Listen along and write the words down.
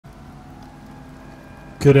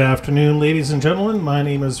Good afternoon, ladies and gentlemen. My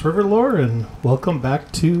name is Riverlore, and welcome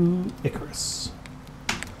back to Icarus.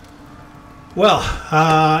 Well,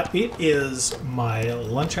 it is my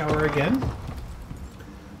lunch hour again.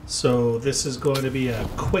 So this is going to be a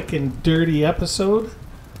quick and dirty episode.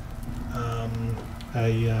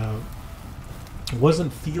 I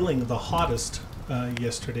wasn't feeling the hottest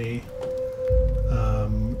yesterday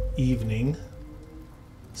evening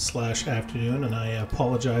 / afternoon, and I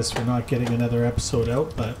apologize for not getting another episode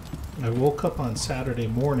out, but I woke up on Saturday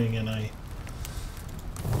morning and I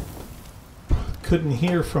couldn't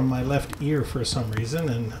hear from my left ear for some reason,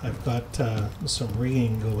 and I've got some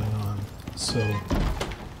ringing going on, so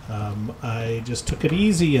I just took it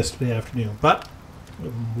easy yesterday afternoon, but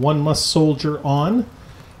one must soldier on.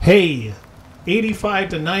 Hey, 85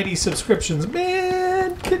 to 90 subscriptions,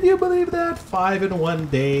 man, can you believe that? 5 in one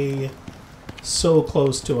day. So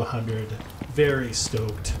close to 100. Very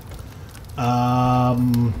stoked. Yeah,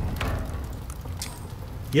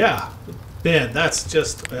 man, that's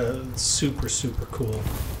just super, super cool.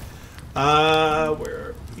 Where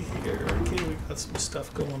are we here? Okay, we got some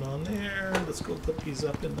stuff going on there. Let's go put these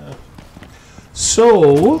up in the...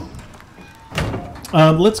 So,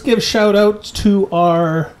 let's give a shout out to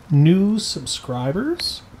our new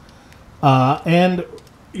subscribers. And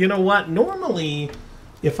you know what? Normally,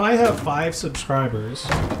 if I have 5 subscribers,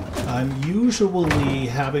 I'm usually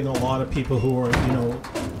having a lot of people who are,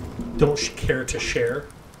 don't care to share,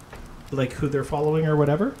 like who they're following or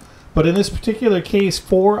whatever. But in this particular case,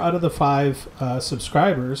 4 out of the 5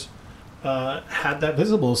 subscribers had that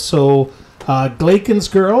visible. So, Glaken's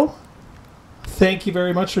Girl, thank you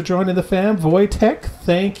very much for joining the fam. Voitech,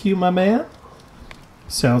 thank you, my man.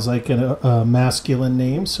 Sounds like a masculine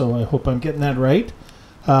name, so I hope I'm getting that right.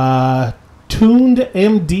 Tuned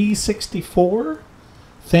MD64,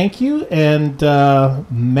 thank you, and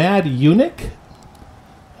Mad Eunuch.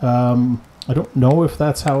 I don't know if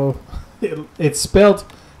that's how it's spelled.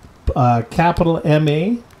 Capital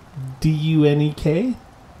MADUNEK.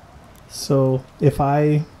 So if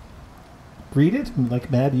I read it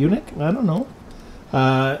like Mad Eunuch, I don't know.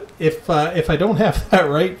 If I don't have that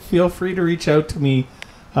right, feel free to reach out to me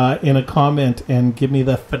in a comment and give me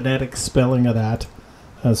the phonetic spelling of that.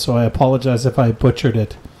 So I apologize if I butchered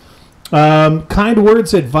it. Kind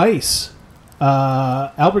words, advice.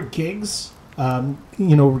 Albert Giggs,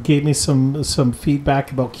 gave me some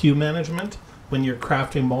feedback about queue management when you're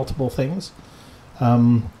crafting multiple things.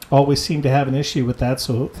 Always seem to have an issue with that,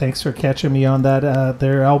 so thanks for catching me on that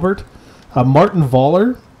there, Albert. Martin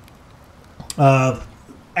Voller,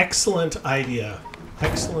 excellent idea.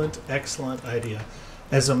 Excellent idea.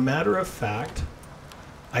 As a matter of fact,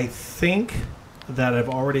 I think that I've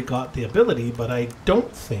already got the ability, but I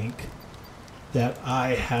don't think that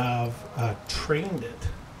I have trained it.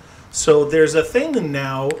 So there's a thing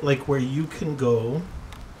now, like where you can go.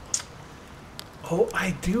 Oh,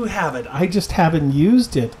 I do have it. I just haven't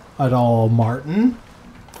used it at all, Martin.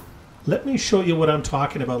 Let me show you what I'm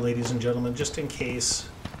talking about, ladies and gentlemen, just in case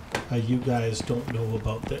you guys don't know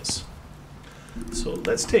about this. So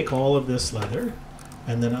let's take all of this leather,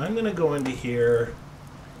 and then I'm going to go into here,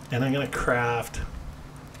 and I'm going to craft,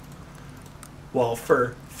 well,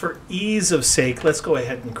 for ease of sake, let's go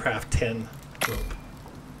ahead and craft 10 rope.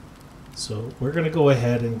 So we're going to go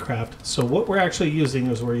ahead and craft. So what we're actually using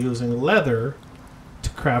is we're using leather to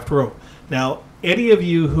craft rope. Now, any of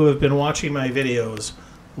you who have been watching my videos,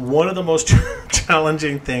 one of the most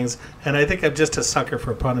challenging things, and I think I'm just a sucker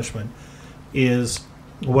for punishment, is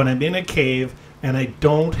when I'm in a cave and I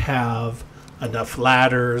don't have enough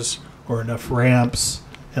ladders or enough ramps,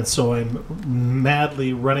 and so I'm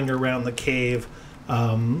madly running around the cave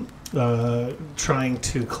trying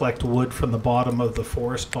to collect wood from the bottom of the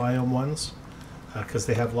forest biome ones, because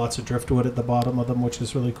they have lots of driftwood at the bottom of them, which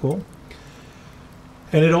is really cool.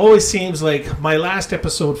 And it always seems like my last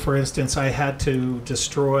episode, for instance, I had to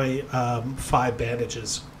destroy 5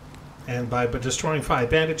 bandages. And by destroying 5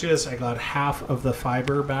 bandages, I got half of the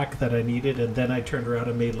fiber back that I needed, and then I turned around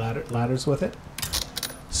and made ladders with it.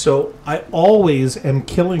 So I always am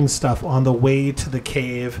killing stuff on the way to the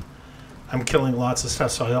cave. I'm killing lots of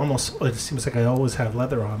stuff, so it seems like I always have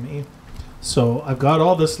leather on me. So I've got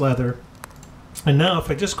all this leather. And now if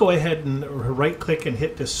I just go ahead and right-click and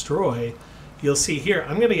hit destroy, you'll see here,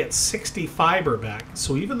 I'm going to get 60 fiber back.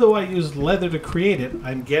 So even though I used leather to create it,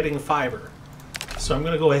 I'm getting fiber. So I'm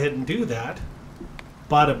going to go ahead and do that.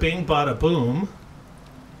 Bada bing, bada boom.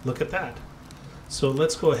 Look at that. So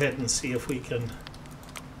let's go ahead and see if we can...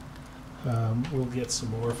 we'll get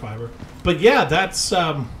some more fiber. But yeah, that's...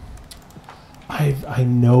 I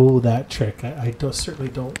know that trick. I certainly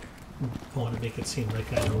don't want to make it seem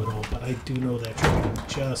like I know it all, but I do know that trick. I'm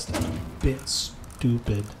just a bit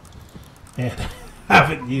stupid and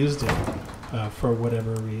haven't used it for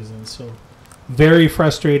whatever reason. So very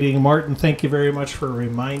frustrating. Martin, thank you very much for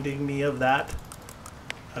reminding me of that.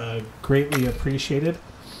 Greatly appreciated.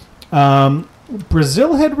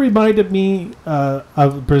 Brazil had reminded me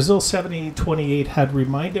of Brazil 7028 had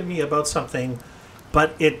reminded me about something,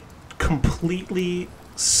 but it completely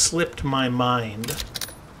slipped my mind,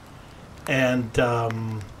 and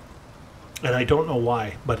I don't know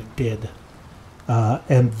why, but it did.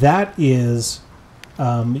 And that is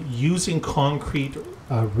using concrete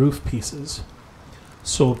roof pieces.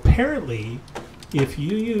 So apparently, if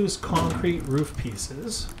you use concrete roof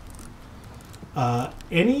pieces,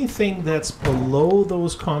 anything that's below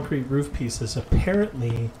those concrete roof pieces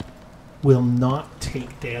apparently will not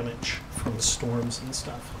take damage from storms and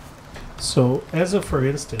stuff. So, as a for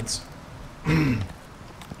instance,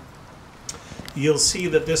 you'll see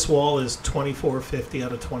that this wall is 2450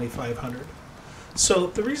 out of 2500. So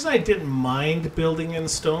the reason I didn't mind building in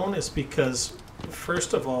stone is because,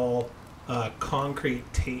 first of all,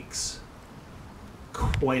 concrete takes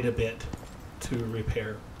quite a bit to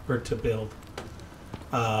repair or to build.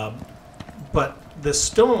 But the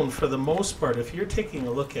stone, for the most part, if you're taking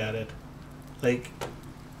a look at it, like,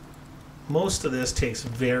 most of this takes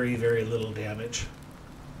very, very little damage.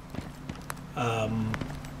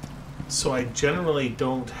 So I generally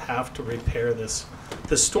don't have to repair this.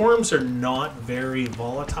 The storms are not very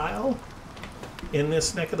volatile in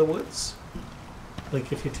this neck of the woods.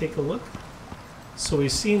 Like, if you take a look. So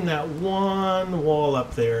we've seen that one wall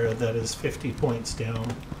up there that is 50 points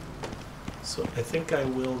down. So I think I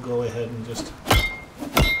will go ahead and just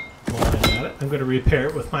line at it. I'm going to repair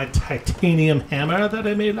it with my titanium hammer that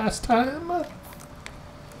I made last time.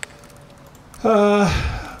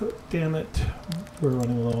 Damn it. We're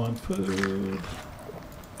running low on food.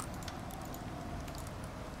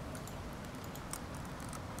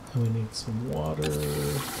 And we need some water.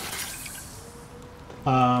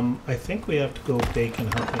 I think we have to go bacon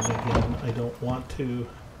hunting again. I don't want to.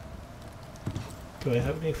 Do I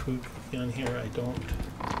have any food cooking on here? I don't.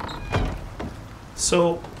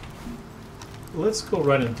 So let's go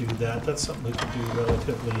run and do that. That's something we can do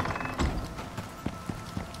relatively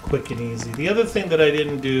quick and easy. The other thing that I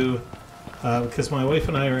didn't do, because my wife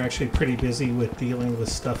and I are actually pretty busy with dealing with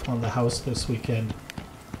stuff on the house this weekend,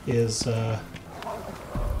 is of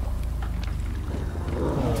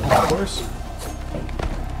course.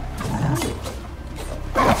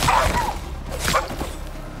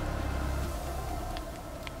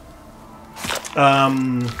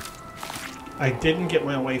 I didn't get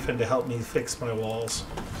my wife in to help me fix my walls,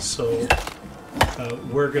 so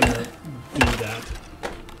we're gonna do that.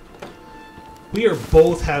 We are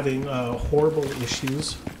both having horrible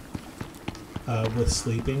issues with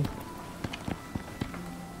sleeping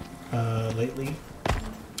lately,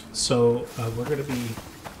 so we're gonna be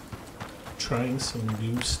trying some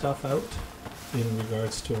new stuff out in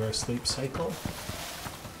regards to our sleep cycle.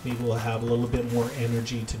 Maybe we'll have a little bit more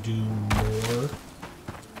energy to do more.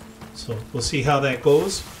 So we'll see how that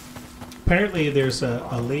goes. Apparently there's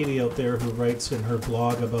a lady out there who writes in her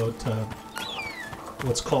blog about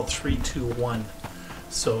what's called 3-2-1.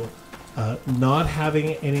 So not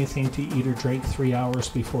having anything to eat or drink 3 hours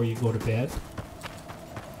before you go to bed.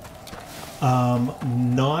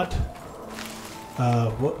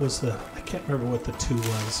 What was the... I can't remember what the 2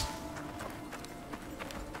 was.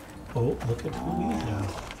 Oh, look at who we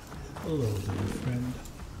have. Hello, little friend.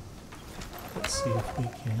 Let's see if we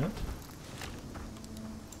can't.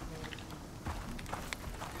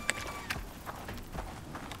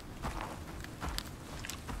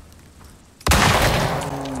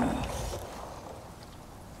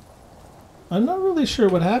 I'm not really sure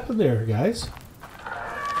what happened there, guys.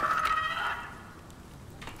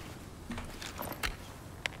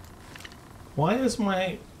 Why is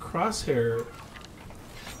my crosshair...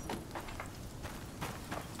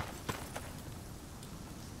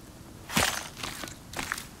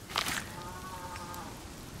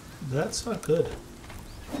 That's not good.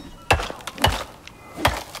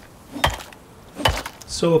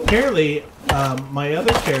 So apparently, my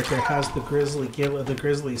other character has the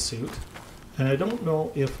grizzly suit, and I don't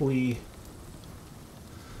know if we.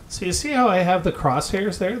 So you see how I have the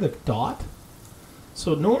crosshairs there, the dot.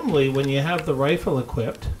 So normally, when you have the rifle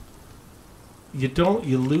equipped, you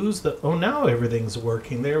lose the. Oh, now everything's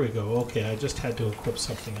working. There we go. Okay, I just had to equip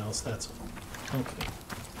something else. That's all. Okay.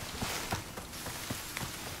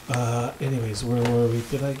 Anyways, where were we?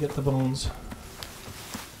 Did I get the bones?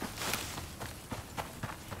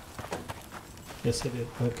 Yes, I did.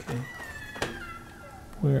 Okay.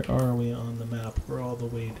 Where are we on the map? We're all the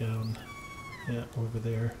way down. Yeah, over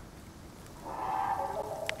there.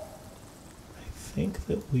 I think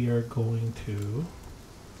that we are going to...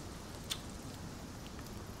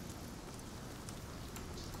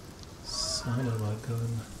 Son of a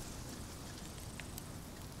gun.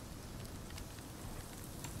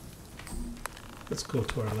 Let's go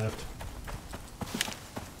to our left.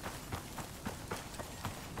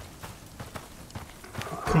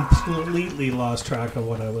 Completely lost track of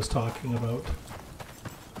what I was talking about.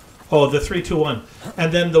 Oh, the 3, 2, 1.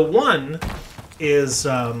 And then the 1 is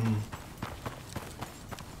no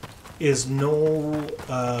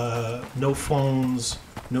phones,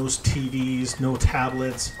 no TVs, no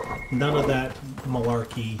tablets, none of that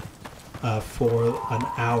malarkey for an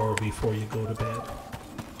hour before you go to bed.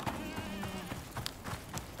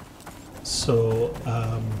 So,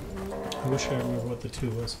 I wish I remember what the 2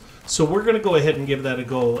 was. So we're going to go ahead and give that a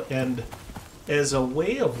go. And as a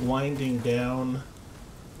way of winding down,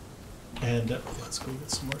 and let's go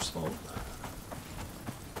get some more salt.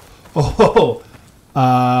 Oh,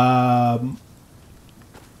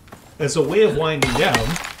 as a way of winding down,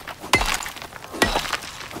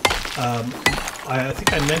 I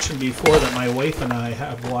think I mentioned before that my wife and I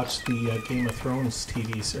have watched the Game of Thrones the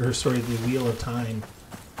Wheel of Time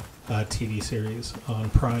TV series on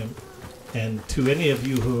Prime. And to any of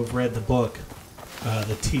you who have read the book,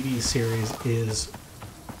 the TV series is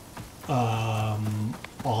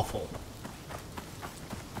awful.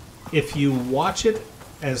 If you watch it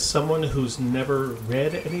as someone who's never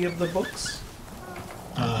read any of the books,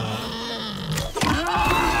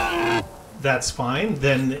 that's fine.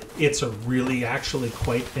 Then it's a really actually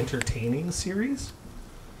quite entertaining series.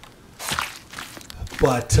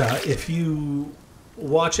 But if you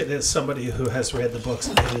watch it as somebody who has read the books,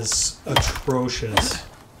 it is atrocious.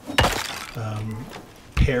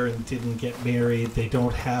 Perrin didn't get married. They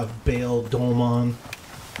don't have Bael Domon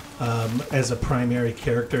as a primary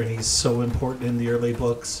character, and he's so important in the early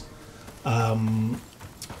books.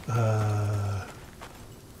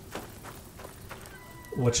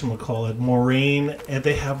 Whatchamacallit, Moraine, and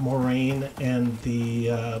they have Moraine and the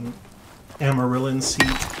Amaryllis seat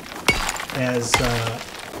as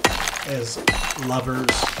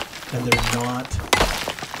lovers, and they're not.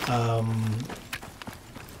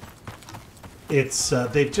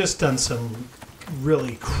 They've just done some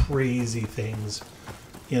really crazy things,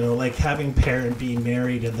 like having Perrin be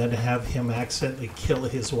married and then have him accidentally kill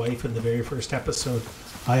his wife in the very first episode.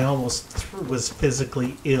 I almost was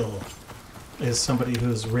physically ill as somebody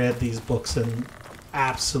who's read these books and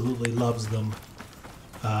absolutely loves them.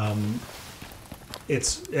 And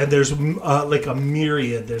there's like a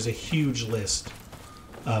myriad. There's a huge list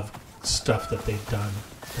of stuff that they've done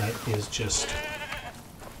that is just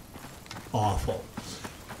awful.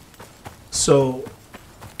 So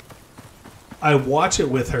I watch it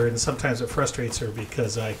with her, and sometimes it frustrates her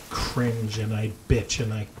because I cringe and I bitch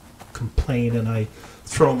and I complain and I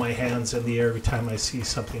throw my hands in the air every time I see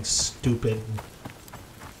something stupid.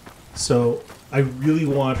 So I really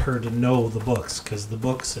want her to know the books, because the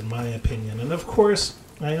books, in my opinion, and of course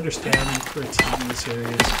I understand for a TV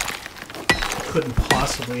series couldn't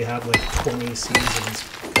possibly have like 20 seasons,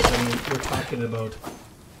 because I mean we're talking about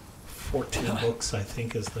 14 books, I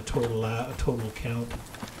think, is the total count,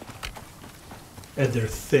 and they're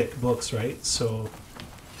thick books, right? So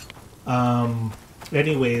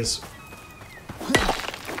anyways,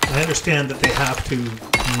 I understand that they have to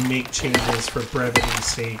make changes for brevity's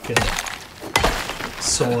sake and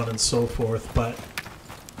so on and so forth, but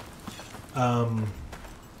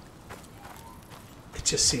it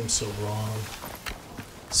just seems so wrong.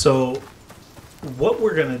 So what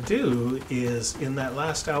we're going to do is, in that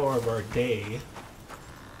last hour of our day,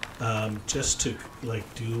 just to like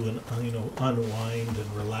do an unwind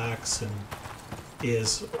and relax, and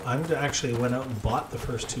I'm actually went out and bought the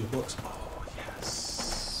first 2 books. Oh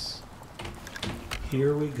yes,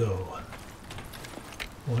 here we go.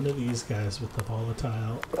 One of these guys with the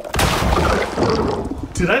volatile.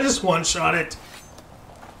 Did I just one-shot it?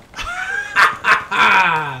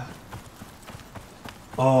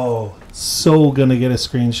 Oh, so gonna get a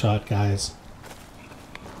screenshot, guys.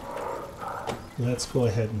 Let's go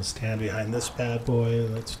ahead and stand behind this bad boy.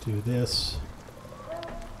 Let's do this.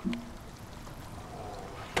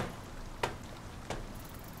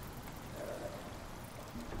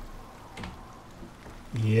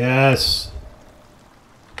 Yes.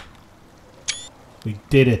 We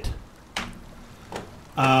did it.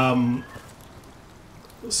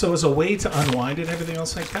 So as a way to unwind and everything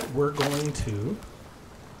else like that, we're going to...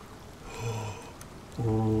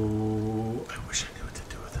 Ooh, I wish I knew what to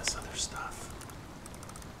do with this other stuff.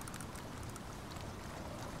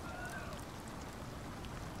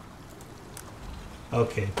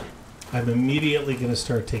 Okay. I'm immediately going to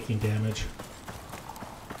start taking damage.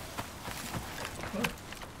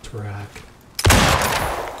 Track.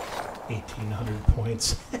 1,800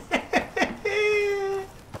 points.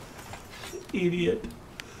 Idiot.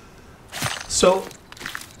 So,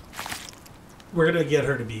 we're going to get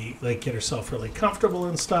her to be, like, get herself really comfortable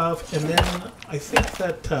and stuff. And then I think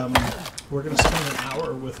that we're going to spend an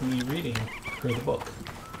hour with me reading her the book.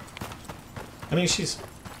 I mean, she's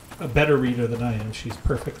a better reader than I am. She's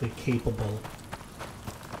perfectly capable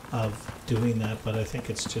of doing that, but I think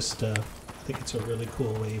it's just, I think it's a really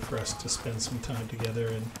cool way for us to spend some time together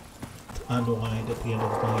and to unwind at the end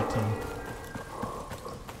of the night and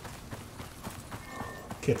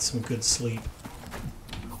get some good sleep.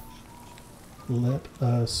 Let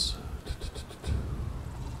us...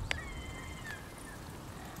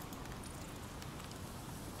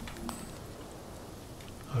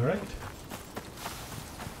 All right.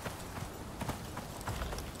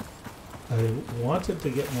 I wanted to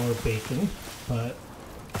get more bacon, but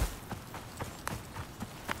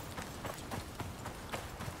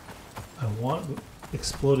I want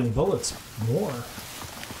exploding bullets more.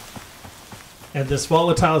 And this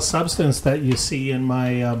volatile substance that you see in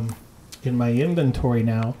my inventory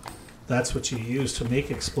now, that's what you use to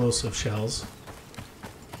make explosive shells.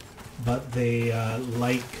 But they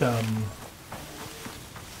like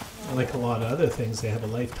a lot of other things, they have a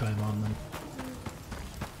lifetime on them.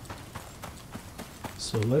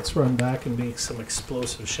 So let's run back and make some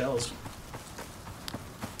explosive shells.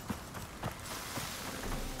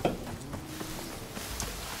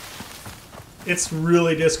 It's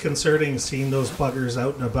really disconcerting seeing those buggers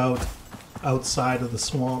out and about outside of the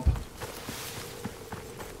swamp.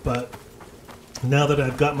 But now that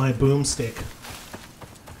I've got my boomstick,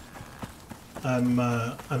 I'm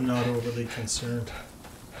not overly concerned,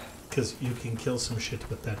 because you can kill some shit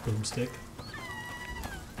with that boomstick.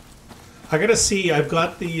 I gotta see, I've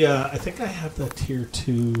got the, I think I have the tier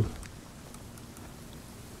 2.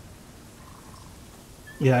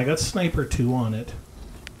 Yeah, I got Sniper 2 on it.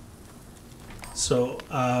 So,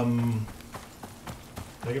 I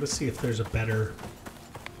gotta see if there's a better,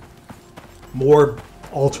 more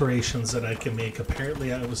alterations that I can make.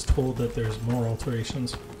 Apparently I was told that there's more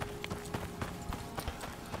alterations.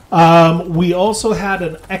 We also had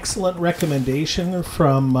an excellent recommendation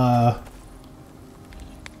from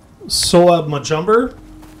Soa Majumber,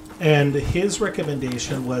 and his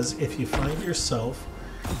recommendation was if you find yourself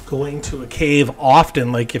going to a cave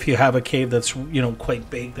often, like if you have a cave that's, you know, quite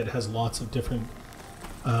big, that has lots of different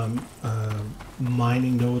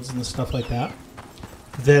mining nodes and stuff like that,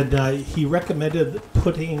 then he recommended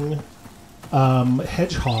putting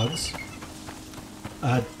hedgehogs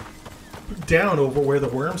down over where the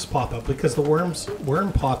worms pop up, because the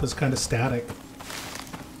worm pop is kind of static.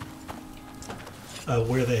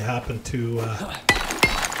 Where they happen to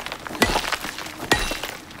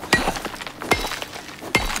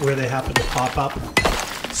pop up.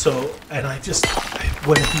 So, and I just,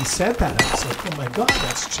 when he said that, I was like, oh my god,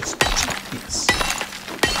 that's just genius.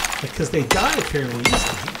 Because they die fairly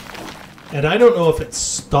easily. And I don't know if it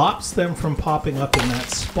stops them from popping up in that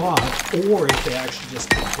spot, or if they actually just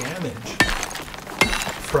take damage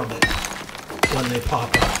from it when they pop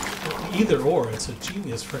up. Either or, it's a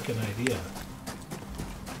genius frickin' idea.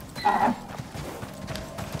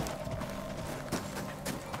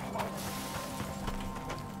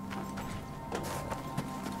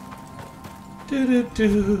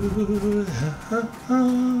 Do-do-do.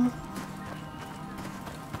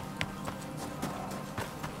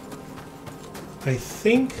 I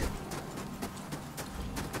think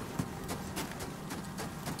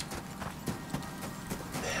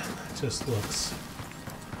man, that just looks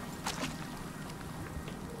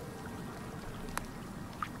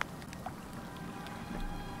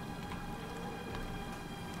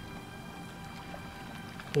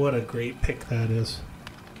what a great pick that is.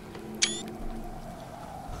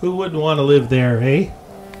 Who wouldn't want to live there, eh?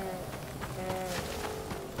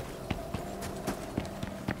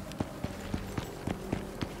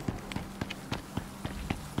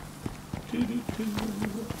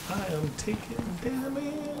 I am taking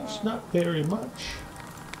damage, not very much.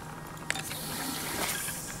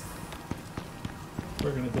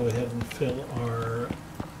 We're going to go ahead and fill our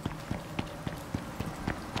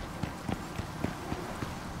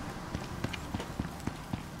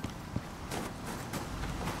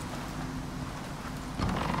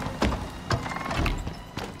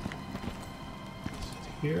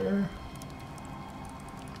here.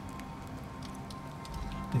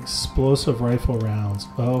 Explosive rifle rounds.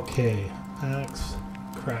 Okay. Axe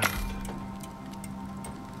craft.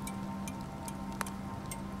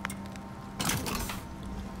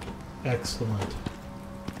 Excellent.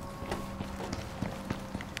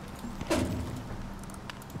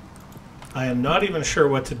 I am not even sure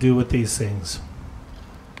what to do with these things.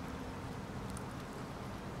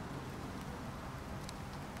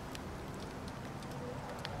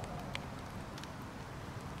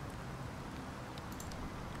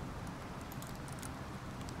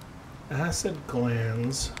 Acid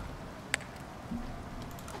glands.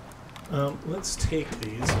 Let's take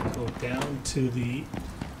these and go down to the...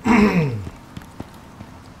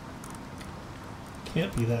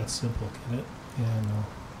 Can't be that simple, can it? Yeah, no.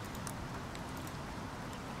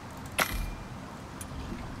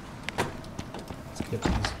 Let's get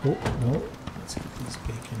these... Oh, no. Let's get these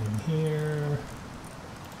bacon in here.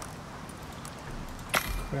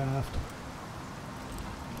 Craft.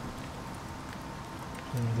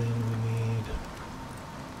 And then we need...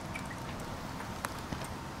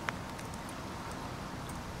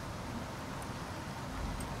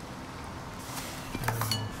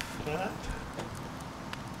 Fat.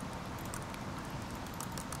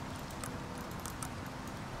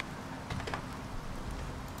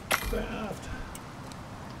 Craft.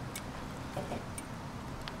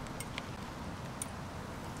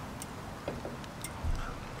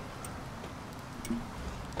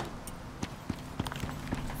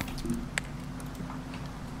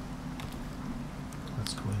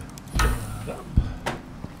 Let's go ahead and fill that up.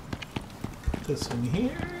 Put this in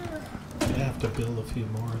here. I have to build a few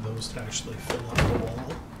more of those to actually fill up the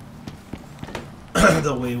wall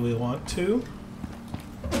the way we want to.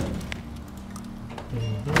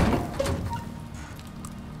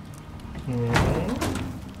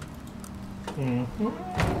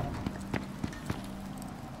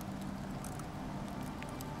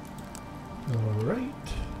 All right.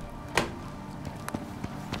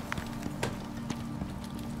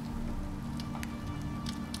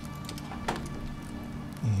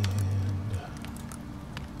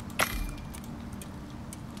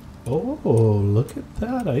 Oh, look at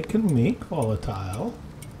that. I can make volatile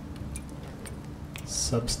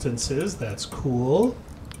substances. That's cool.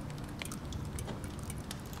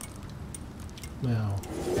 Now.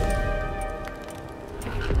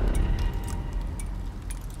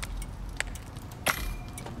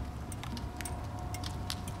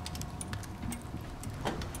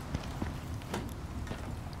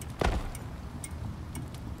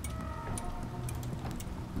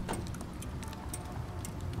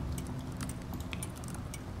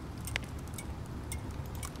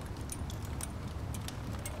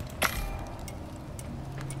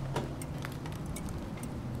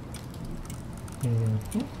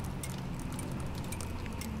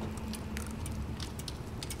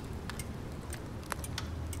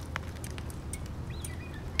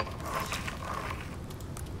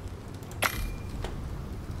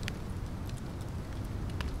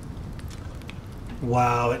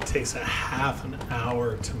 Wow, it takes a half an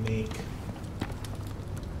hour to make.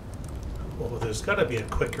 Well, there's got to be a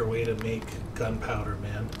quicker way to make gunpowder,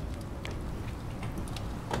 man.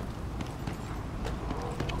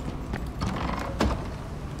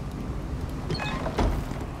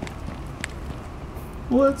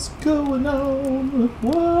 What's going on?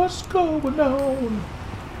 What's going on?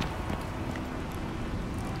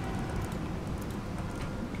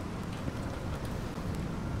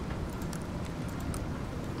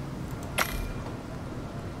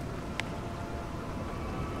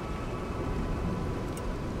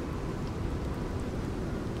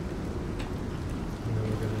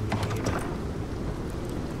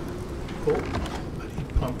 Oh, I need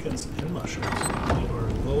pumpkins and mushrooms. They are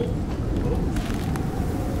low.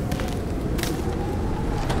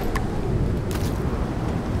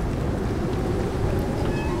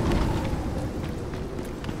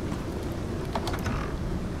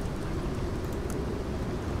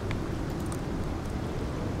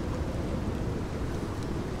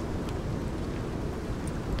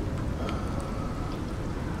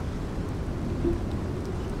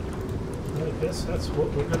 I guess that's what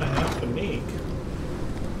we're going to have to make.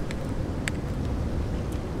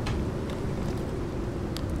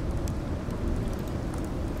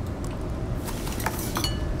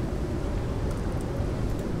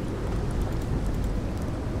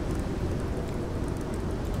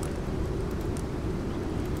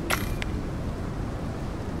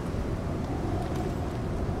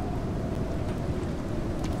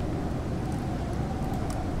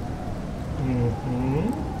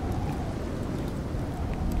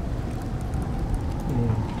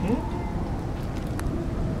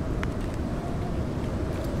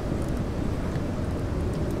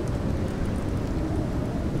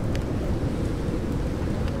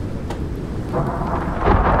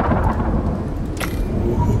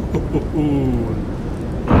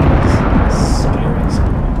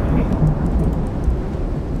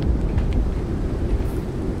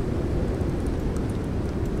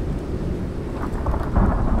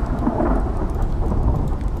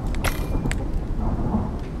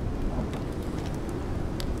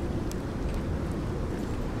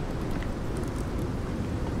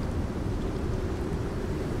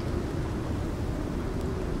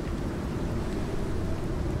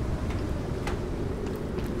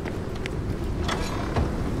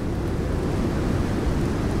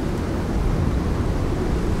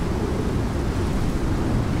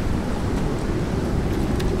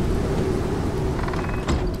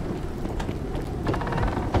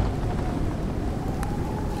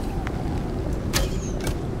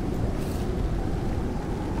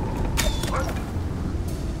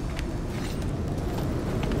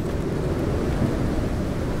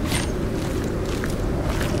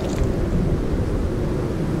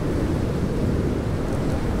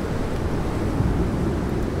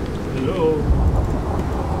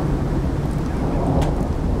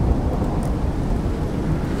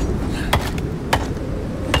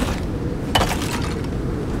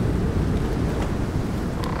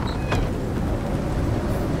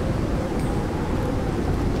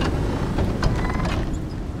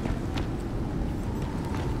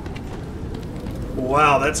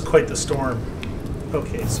 that's quite the storm.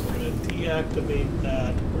 Okay, so we're going to deactivate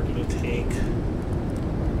that. We're going to take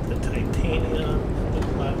the titanium and the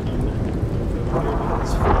platinum and put here with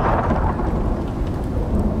this flag.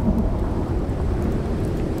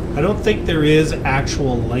 I don't think there is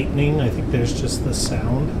actual lightning. I think there's just the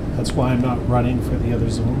sound. That's why I'm not running for the other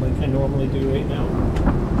zone like I normally do right now.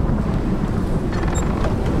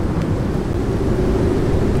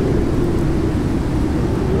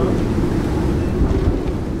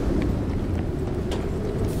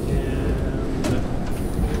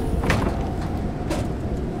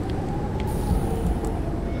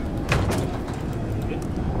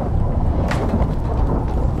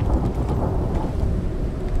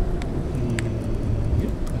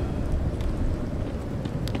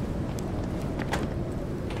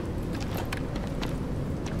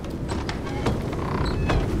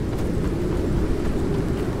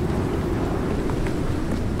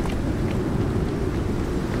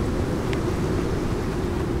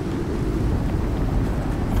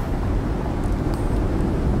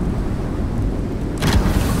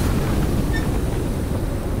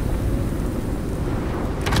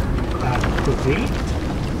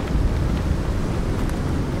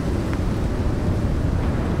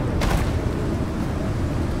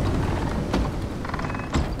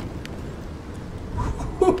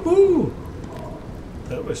 Woohoo!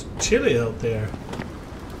 That was chilly out there.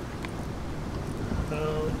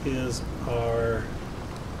 How is our...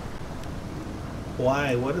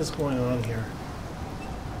 Why? What is going on here?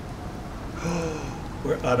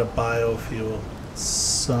 We're out of biofuel.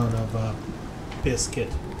 Son of a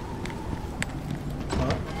biscuit.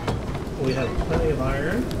 Well, we have plenty of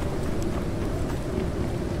iron.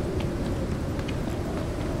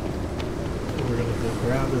 We're going to go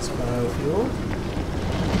grab this biofuel.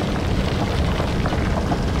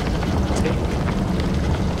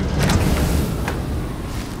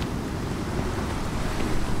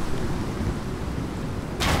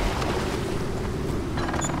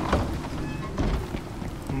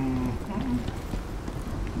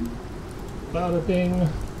 Bada bing,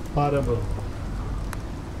 bada boom.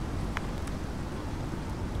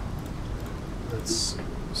 Let's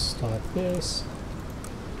start this.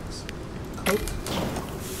 Cook.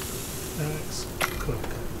 Max. Cook.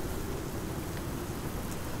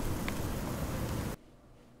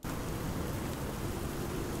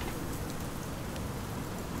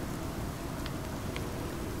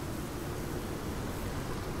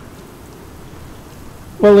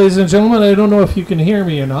 Well, ladies and gentlemen, I don't know if you can hear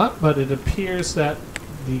me or not, but it appears that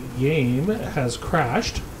the game has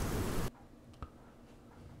crashed.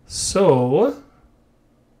 So,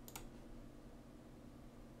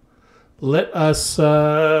 let us,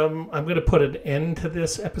 I'm going to put an end to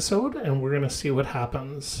this episode, and we're going to see what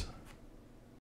happens.